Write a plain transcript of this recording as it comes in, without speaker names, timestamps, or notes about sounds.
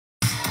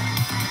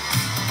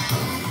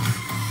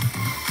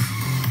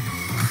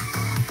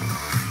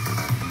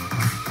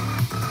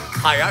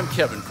Hi, I'm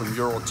Kevin from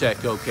EUROTEK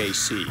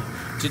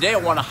OKC. Today I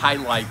want to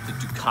highlight the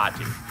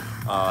Ducati.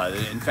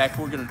 In fact,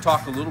 we're going to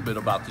talk a little bit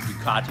about the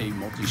Ducati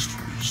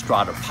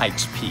Multistrada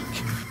Pikes Peak.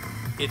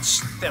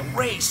 It's the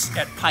race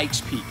at Pikes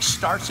Peak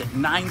starts at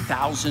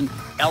 9,000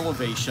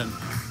 elevation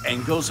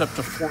and goes up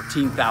to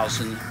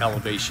 14,000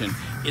 elevation.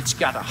 It's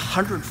got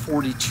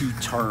 142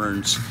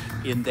 turns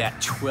in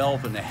that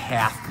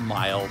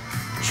 12.5-mile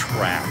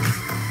track.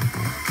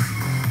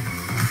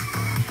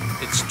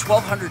 It's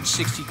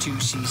 1,262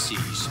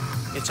 cc's.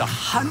 It's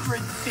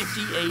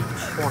 158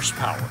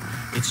 horsepower.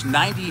 It's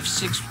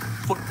 96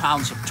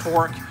 foot-pounds of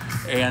torque,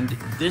 and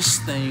this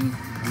thing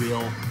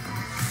will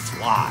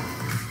fly.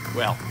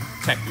 Well,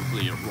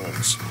 technically it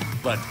rolls.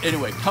 But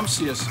anyway, come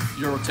see us,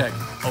 EUROTEK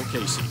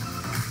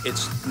OKC.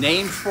 It's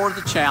named for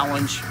the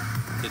challenge.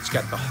 It's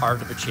got the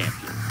heart of a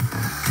champion.